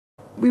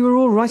We were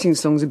all writing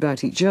songs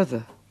about each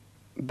other,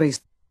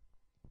 based...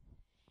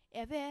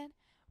 If it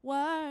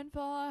weren't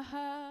for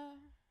her,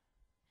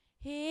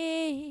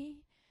 he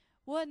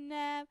wouldn't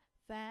have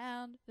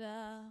found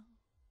love.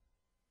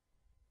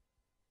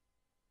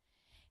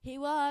 He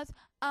was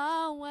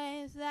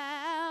always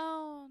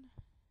loud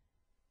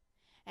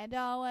and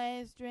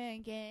always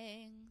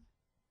drinking,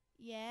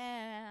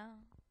 yeah.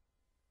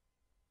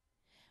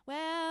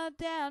 Well,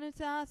 down in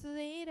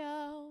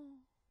Sausalito,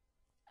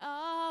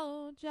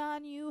 oh,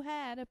 John, you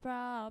had a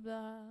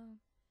problem.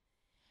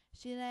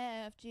 She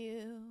left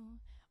you.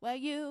 Well,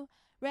 you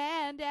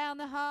ran down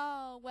the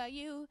hall. Well,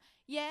 you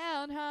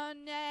yelled her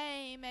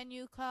name and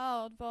you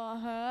called for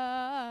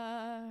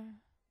her.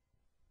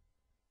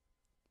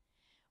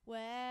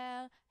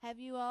 Well, have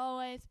you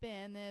always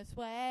been this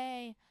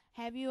way?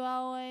 Have you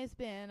always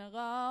been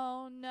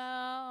alone?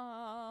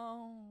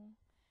 No,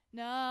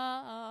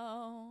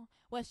 no.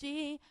 Well,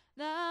 she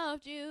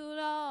loved you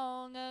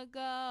long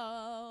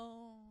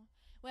ago.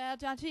 Well,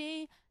 John,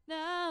 she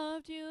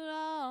loved you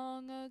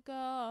long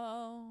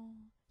ago.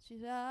 She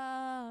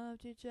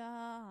loved you,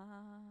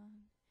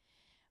 John.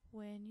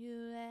 When you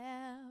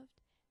left,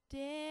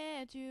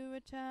 did you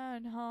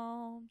return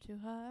home to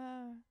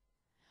her?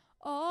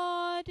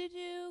 Or did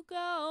you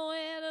go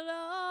it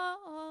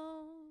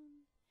alone?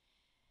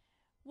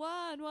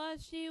 What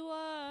was she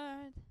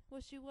worth?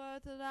 Was she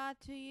worth a lot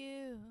to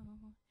you?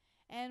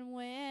 And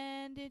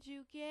when did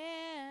you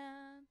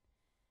get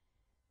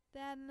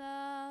that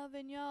love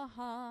in your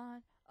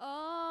heart?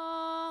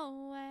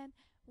 Oh, and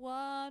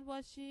what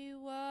was she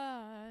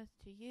worth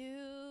to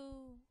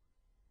you?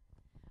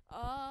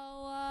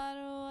 Oh, what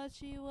was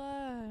she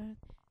worth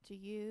to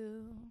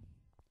you?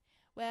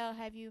 Well,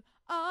 have you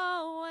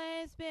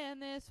always been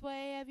this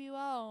way? Have you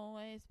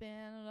always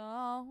been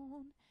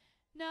alone?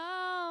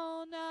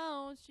 No,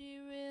 no, she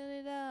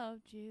really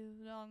loved you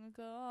long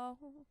ago.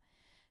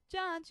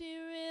 John, she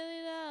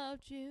really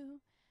loved you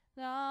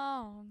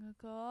long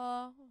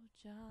ago,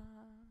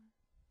 John.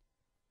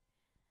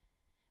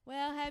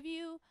 Well, have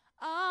you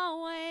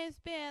always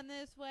been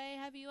this way?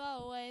 Have you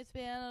always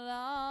been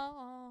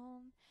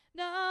alone?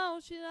 No,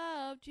 she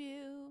loved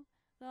you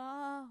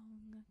long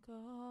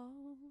ago.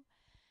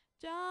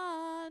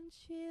 John,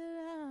 she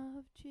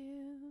loved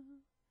you.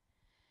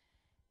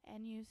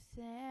 And you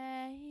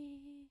say,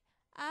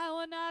 I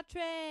would not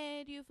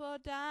trade you for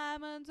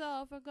diamonds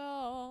or for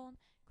gold.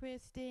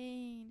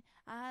 Christine,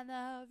 I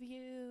love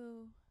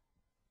you.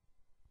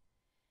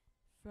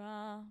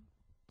 From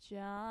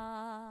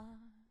John.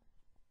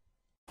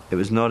 It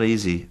was not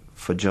easy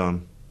for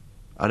John.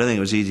 I don't think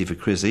it was easy for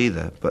Chris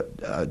either,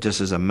 but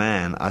just as a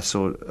man, I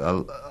saw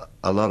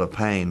a lot of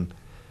pain